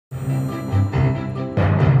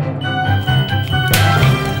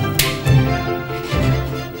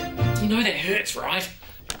works, right?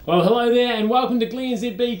 Well, hello there and welcome to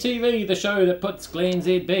glennzb TV, the show that puts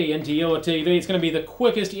glennzb into your TV. It's going to be the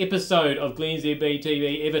quickest episode of glennzb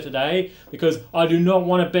TV ever today because I do not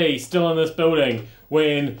want to be still in this building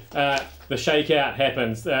when the shakeout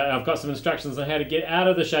happens. I've got some instructions on how to get out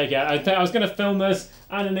of the shakeout. I was going to film this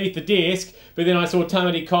underneath the desk, but then I saw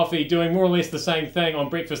Tamati Coffee doing more or less the same thing on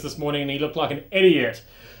breakfast this morning and he looked like an idiot.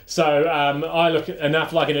 So I look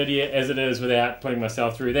enough like an idiot as it is without putting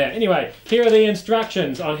myself through that. Anyway, here are the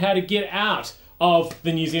instructions on how to get out of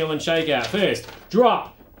the New Zealand shakeout. First,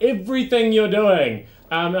 drop everything you're doing.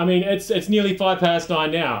 I mean, it's nearly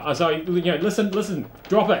 9:05 now. So, you know, listen,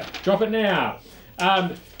 drop it now.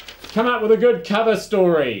 Come up with a good cover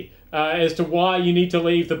story as to why you need to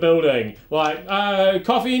leave the building. Like,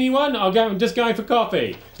 coffee anyone? I'm just going for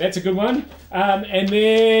coffee. That's a good one. And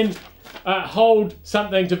then hold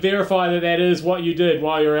something to verify that is what you did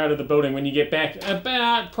while you're out of the building when you get back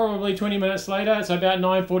about probably 20 minutes later. So about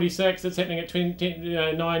 9:46. It's happening at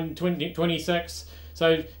 9:26.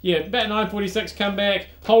 So yeah, about 9:46, come back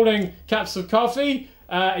holding cups of coffee.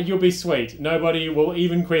 You'll be sweet. Nobody will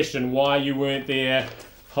even question why you weren't there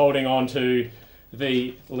holding on to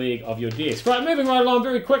the leg of your desk. Right, moving right along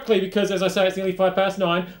very quickly because, as I say, it's nearly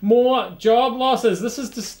 9:05. More job losses. This is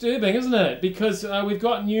disturbing, isn't it? Because we've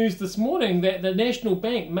got news this morning that the National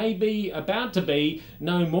Bank may be about to be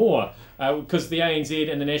no more. Because the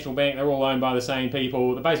ANZ and the National Bank, they're all owned by the same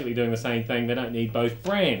people. They're basically doing the same thing. They don't need both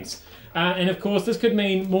brands. And of course, this could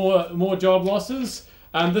mean more job losses.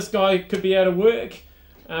 This guy could be out of work.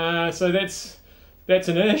 So that's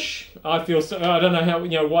an ish. I don't know how,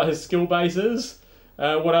 what his skill base is.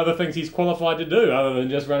 What other things he's qualified to do other than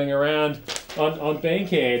just running around on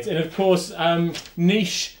bank ads. And of course,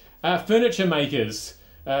 niche furniture makers.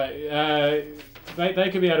 They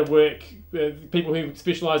could be out of work. People who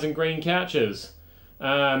specialise in green couches.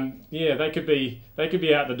 Yeah, they could be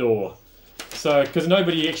out the door. So, because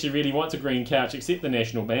nobody actually really wants a green couch except the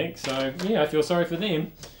National Bank. So, yeah, I feel sorry for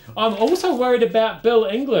them. I'm also worried about Bill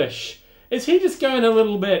English. Is he just going a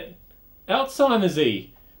little bit Alzheimer's-y?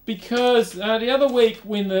 Because the other week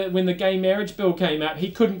when the gay marriage bill came up,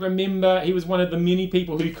 he couldn't remember. He was one of the many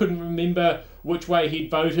people who couldn't remember which way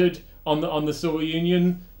he'd voted on the civil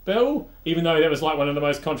union bill, even though that was like one of the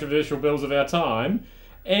most controversial bills of our time.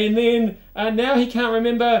 And then now he can't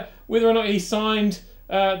remember whether or not he signed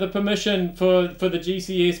the permission for the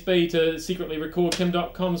GCSB to secretly record Kim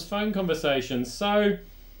Dotcom's phone conversations. So,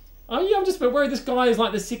 yeah, I'm just a bit worried. This guy is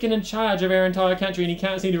like the second in charge of our entire country and he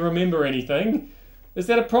can't seem to remember anything. Is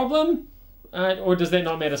that a problem? Or does that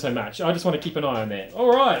not matter so much? I just want to keep an eye on that.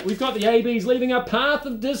 Alright, we've got the ABs leaving a path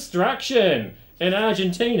of destruction in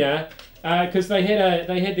Argentina because they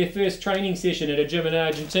had their first training session at a gym in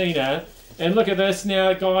Argentina. And look at this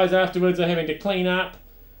now, guys afterwards are having to clean up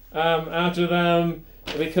after them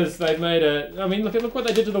because they've made I mean, look what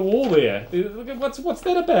they did to the wall there. Look at what's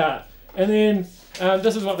that about? And then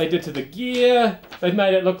this is what they did to the gear. They've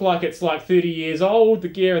made it look like it's like 30 years old, the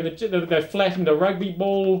gear, and they've flattened a rugby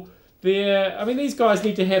ball there. I mean, these guys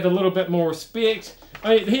need to have a little bit more respect.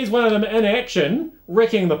 I mean, here's one of them in action,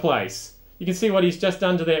 wrecking the place. You can see what he's just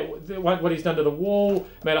done to what he's done to the wall,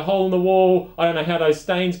 made a hole in the wall. I don't know how those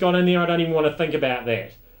stains got in there. I don't even want to think about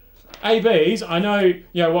that. ABs, I know,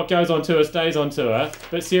 what goes on tour stays on tour,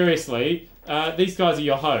 but seriously, these guys are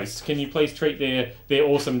your hosts. Can you please treat their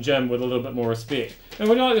awesome gym with a little bit more respect? And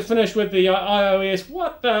we'd like to finish with the iOS.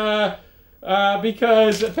 What the?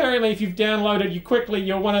 Because apparently if you've downloaded,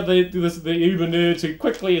 you're one of the uber nerds who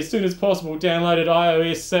quickly, as soon as possible, downloaded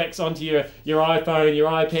iOS 6 onto your iPhone, your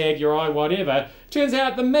iPad, your whatever. Turns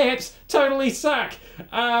out the maps totally suck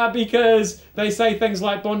because they say things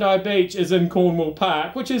like Bondi Beach is in Cornwall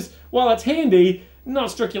Park, which is, while it's handy, not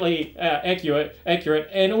strictly accurate,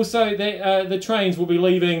 and also the trains will be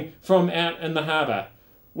leaving from out in the harbour,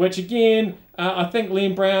 which again, I think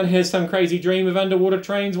Liam Brown has some crazy dream of underwater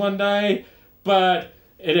trains one day, but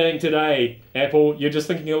it ain't today, Apple. You're just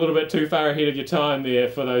thinking a little bit too far ahead of your time there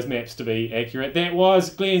for those maps to be accurate. That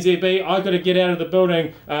was glennzb. I've got to get out of the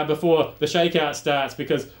building before the shakeout starts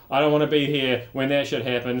because I don't want to be here when that shit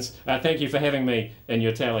happens. Thank you for having me in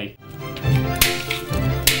your tally.